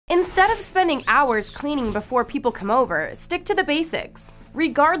Instead of spending hours cleaning before people come over, stick to the basics.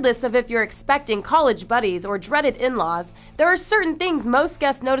 Regardless of if you're expecting college buddies or dreaded in-laws, there are certain things most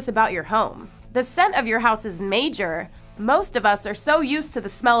guests notice about your home. The scent of your house is major. Most of us are so used to the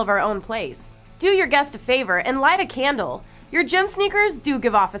smell of our own place. Do your guest a favor and light a candle. Your gym sneakers do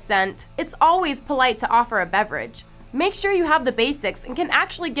give off a scent. It's always polite to offer a beverage. Make sure you have the basics and can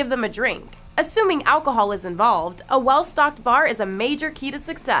actually give them a drink. Assuming alcohol is involved, a well-stocked bar is a major key to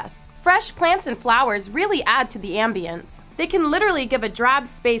success. Fresh plants and flowers really add to the ambience. They can literally give a drab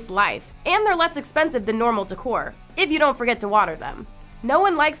space life, and they're less expensive than normal decor, if you don't forget to water them. No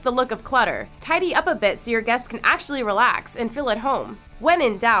one likes the look of clutter. Tidy up a bit so your guests can actually relax and feel at home. When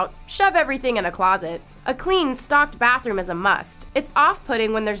in doubt, shove everything in a closet. A clean, stocked bathroom is a must. It's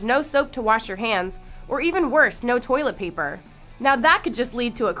off-putting when there's no soap to wash your hands, or even worse, no toilet paper. Now that could just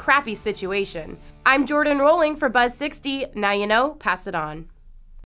lead to a crappy situation. I'm Jordyn Rolling for Buzz 60. Now you know, pass it on.